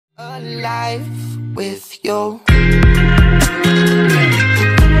Alive with you.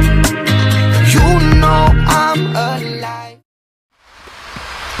 You know I'm alive.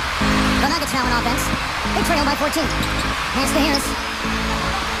 The Nuggets now on offense. They trail by 14. Pass to Harris.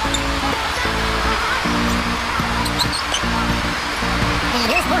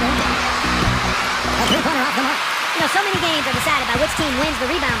 And here's Porter. A three-pointer off the mark. You know, so many games are decided by which team wins the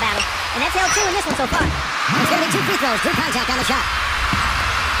rebound battle, and that's held true in this one so far. It's going to be 2 free throws. Drew contact on the shot.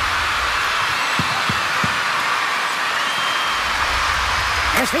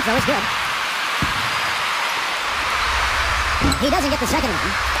 First free throw is good. He doesn't get the second one.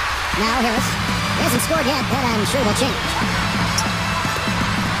 Now Harris. He hasn't scored yet. That I'm sure will change.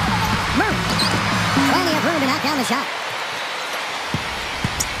 Murray. Plenty of room to knock down the shot.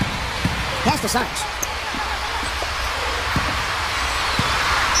 Pass to Sarge.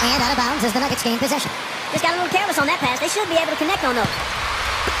 And out of bounds as the Nuggets gain possession. Just got a little careless on that pass. They should be able to connect on those.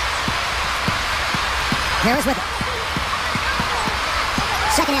 Harris with it.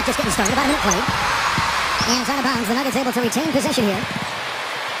 Second half just getting started. About a minute played. And it's out of bounds. The Nuggets able to retain possession here.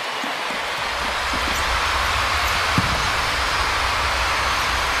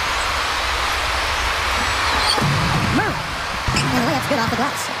 Murray. And the layup's good off the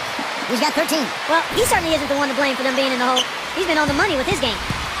glass. He's got 13. Well, he certainly isn't the one to blame for them being in the hole. He's been on the money with his game.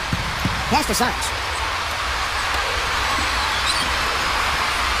 Pass to Sarge.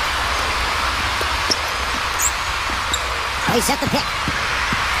 They set the pick.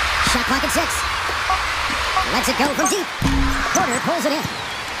 Shot clock at 6. Lets it go from deep. Porter pulls it in.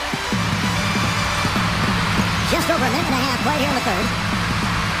 Just over a minute and a half played here in the third.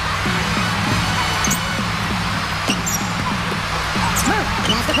 Murray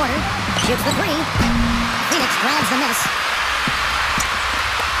pass to Porter. Shoots the three. Phoenix grabs the miss.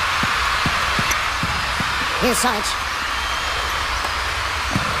 Here's Sarge.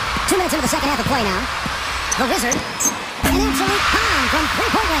 2 minutes into the second half of play now. The Wizard. An absolute pound from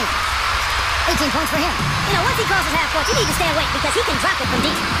three-point range. 18 points for him. You know, once he crosses half court, you need to stay awake because he can drop it from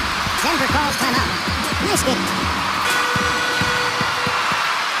deep. Denver calls timeout. Nice game.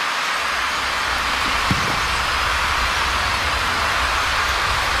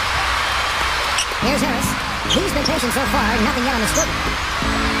 Here's Harris. He's been patient so far. Nothing yet on the scoreboard.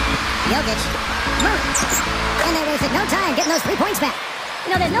 Jokic. Murray. And they wasted no time getting those 3 points back.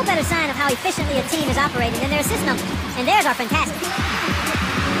 You know, there's no better sign of how efficiently a team is operating than their assist numbers. And theirs are fantastic.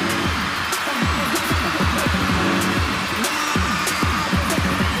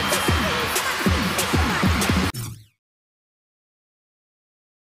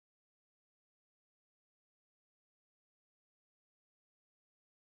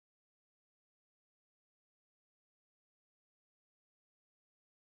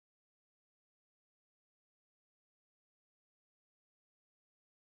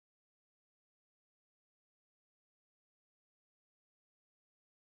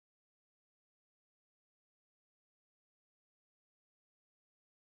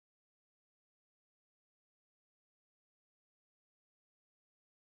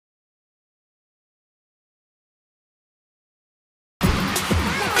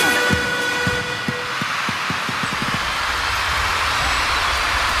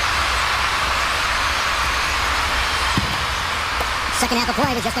 Second half of play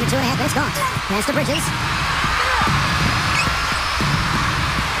with just under 2.5 minutes gone. Pass to Bridges.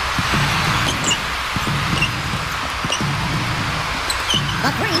 A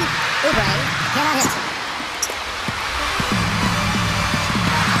three. Oubre cannot hit.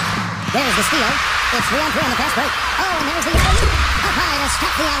 There's the steal. It's 3-on-3 on the fast break. Oh, and there's the alley-oop. Up high to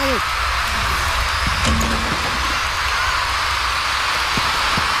stop the alley-oop.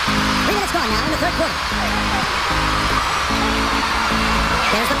 Three minutes gone now in the third quarter.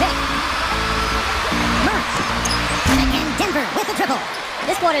 There's the pick. Murray. And Denver with the triple.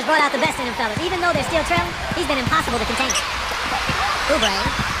 This quarter's brought out the best in him, fellas. Even though they're still trailing, he's been impossible to contain. Oubre.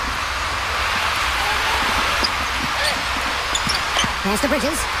 Pass to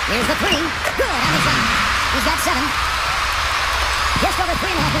Bridges. Here's the three. Good on the shot. He's got 7. Just over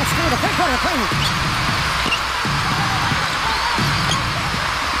 3.5 minutes through the third quarter of play now.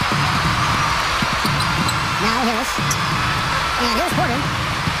 Now Harris. And here's Porter.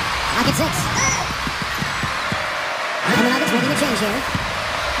 Lock at 6. And the Nuggets making a change here.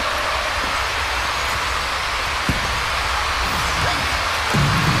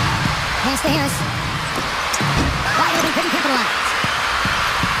 Pass to Harris. Wide open, couldn't capitalize.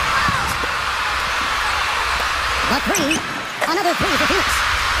 A three. Another three for Phoenix.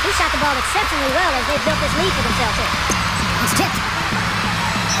 He shot the ball exceptionally well as they've built this lead for themselves here. It's tipped.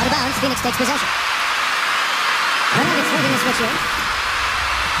 Out of bounds, Phoenix takes possession. The Nuggets making a switch here.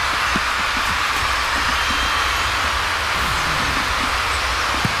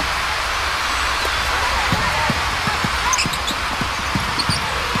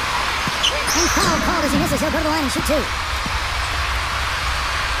 he'll go to the line and shoot two.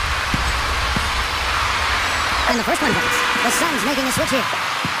 And the first one goes. The Suns making a switch here.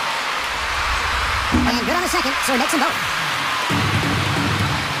 And good on the second, so he makes them both.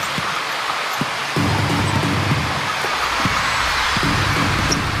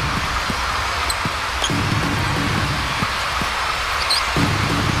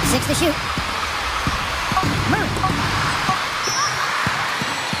 Six to shoot. Murray.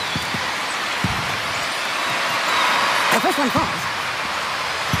 The first one falls.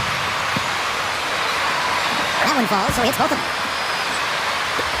 That one falls, so he hits both of them.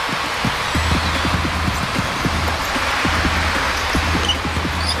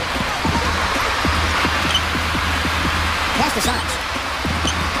 Pass to Sarge.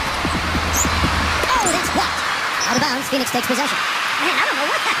 Oh, that's blocked. Out of bounds, Phoenix takes possession. Man, I don't know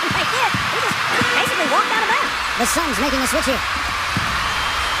what happened right there. He just basically walked out of bounds. The Suns making a switch here.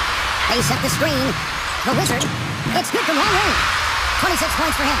 They set the screen. The Wizard. It's good from long range. 26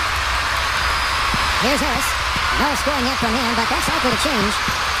 points for him. Here's Harris. No scoring yet from him, but that's likely to change.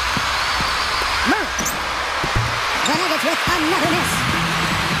 Murray. The Nuggets with another miss.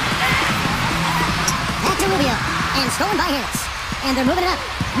 Back to Rubio. And stolen by Harris. And they're moving it up.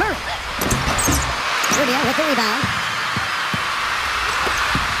 Murray. Rubio with the rebound.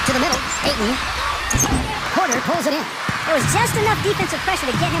 To the middle. Ayton. Porter pulls it in. There was just enough defensive pressure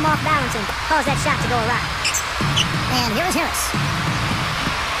to get him off balance and cause that shot to go awry. And here is Harris.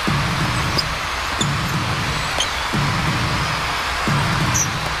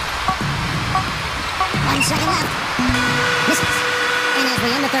 1 second left. Misses. And as we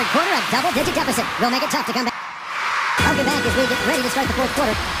end the third quarter, a double-digit deficit will make it tough to come back. Welcome back as we get ready to start the fourth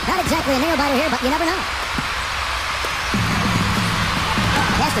quarter. Not exactly a nail-biter here, but you never know.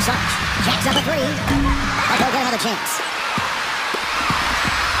 Pass to Sarge. Jacks up a three. But they'll get another chance.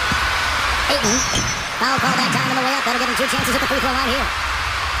 Ayton. Foul call that time on the way up. That'll give him 2 chances at the free throw line here.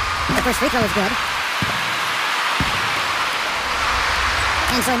 The first free throw is good.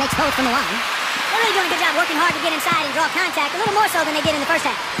 And so he makes both from the line. They're really doing a good job working hard to get inside and draw contact, a little more so than they did in the first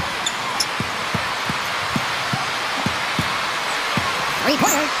half.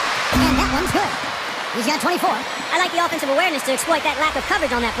 Three-pointer. And that one's good. He's got 24. I like the offensive awareness to exploit that lack of coverage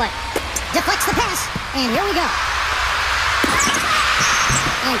on that play. Deflects the pass. And here we go.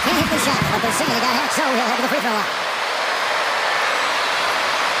 And can't hit the shot, but they're saying he got hit, so he'll head to the free throw line.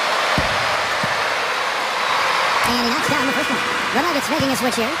 And he knocks down the first one. The Nuggets making a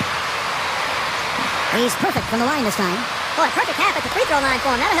switch here. He's perfect from the line this time. Boy, perfect half at the free throw line for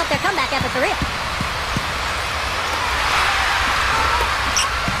him. That'll help their comeback effort for real.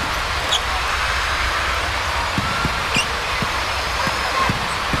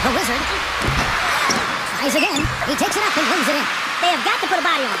 The Wizard tries again. He takes it up and brings it in. They have got to put a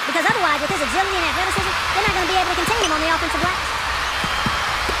body on him, because otherwise, with his agility and athleticism, they're not going to be able to contain him on the offensive glass.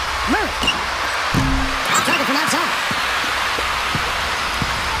 Murray. Target from outside.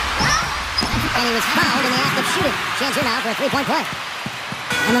 And he was fouled in the act of shooting. Chance here now for a three-point play.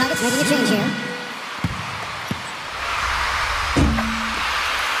 And the Nuggets making a change here.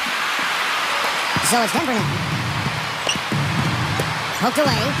 So it's Denver now. Poked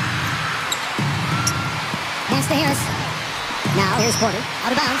away. Pass to Harris. Now here's Porter.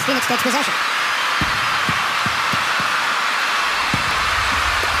 Out of bounds. Phoenix takes possession.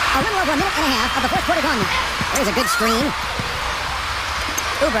 A little over a minute and a half of the fourth quarter gone now. There's a good screen.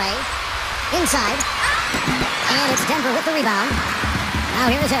 Oubre. Inside. And it's Denver with the rebound. Now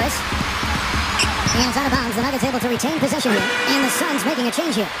here is Harris. And it's out of bounds. The Nuggets able to retain possession here. And the Suns making a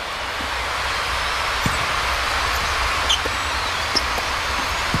change here.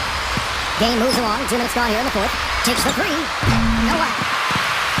 Game moves along. 2 minutes gone here in the fourth. Takes the three. No way.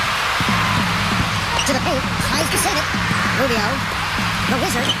 To the paint. Tries to save it. Rubio. The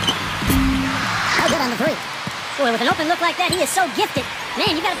Wizard. How good on the three. Boy, with an open look like that, he is so gifted.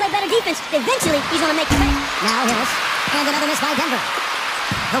 Man, you got to play better defense. Eventually, he's going to make you pay. Now Harris. And another miss by Denver.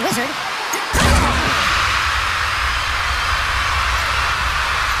 The Wizard.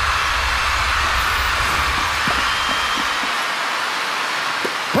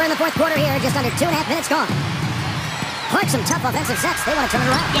 We're in the fourth quarter here, just under 2.5 minutes gone. Clark, some tough offensive sets. They want to turn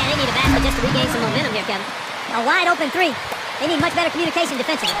it around. Yeah, they need a basket just to regain some momentum here, Kevin. A wide open three. They need much better communication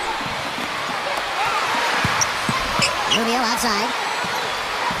defensively. Rubio outside.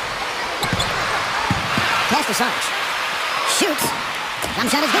 Pass to Sarge. Shoots. Jump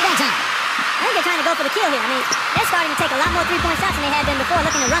shot is good that time. I think they're trying to go for the kill here. I mean, they're starting to take a lot more three-point shots than they had been before,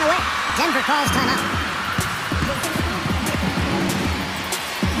 looking to run away. Denver calls timeout.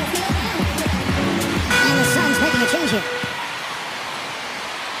 And the Suns making a change here.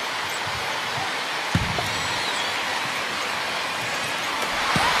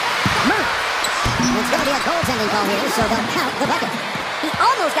 it's going to be a goaltending call here, so they'll count the bucket. He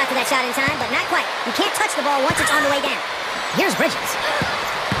almost got to that shot in time, but not quite. You can't touch the ball once it's on the way down. Here's Bridges.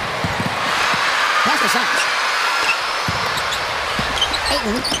 Pass to Sarge.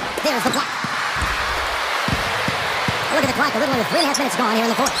 Ayton, there's the block. Look at the clock, a little over 3.5 minutes gone here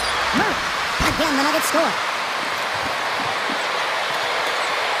in the fourth. Murray, again the Nuggets score.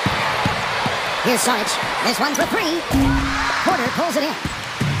 Here's Sarge. This one for 3. Porter pulls it in.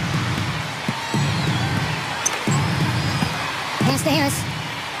 Pass to Harris.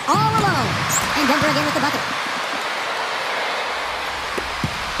 All alone. And Denver again with the bucket.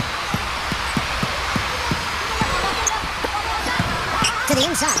 To the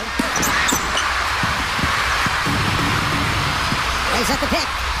inside. Lays up the pick.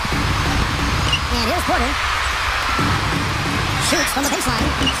 And here's Porter. Shoots from the baseline.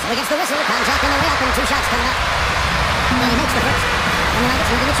 So he gets the whistle. Contact on the way up and 2 shots coming up. And he makes the first. And the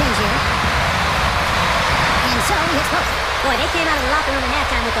Nuggets making a change here. And so he hits both. Boy, they came out of the locker room at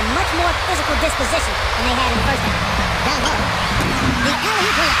halftime with a much more physical disposition than they had in the first half. Down low. The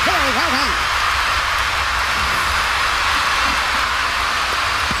alley-oop layup, very well done.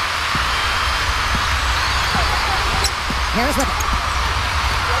 Harris with it.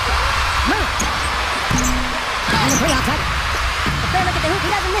 Murray. And the 3 off target. The fair look at the hoop, he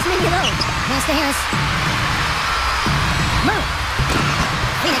doesn't miss many of those. Pass to Harris. Murray.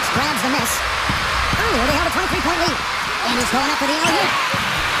 Phoenix grabs the miss. Earlier they held a 23-point lead. And he's going up for the alley-oop.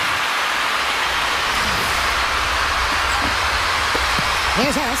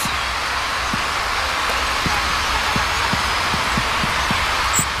 Here's Harris.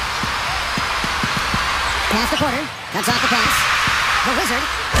 Pass to Porter. Cuts off the pass. The Wizard.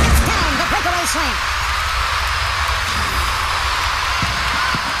 Down the breakaway slam.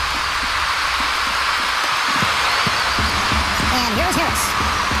 And here's Harris.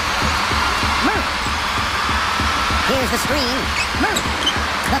 Murray. Here's the screen. Murray.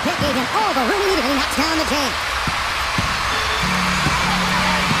 The pick gave him all the room he needed, and he knocks down the J.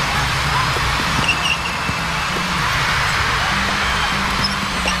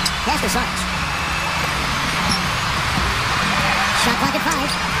 Pass to Sarge. Shot clock at 5.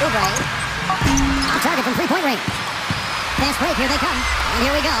 Oubre. Off target from 3-point range. Fast break, here they come. And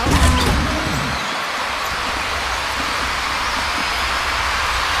here we go.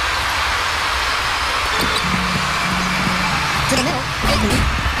 To the middle. Ayton.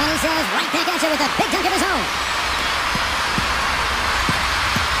 And he says right back at you with a big dunk of his own.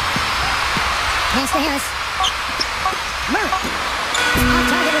 Pass to Harris. Murray. Off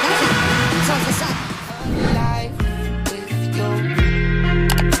target.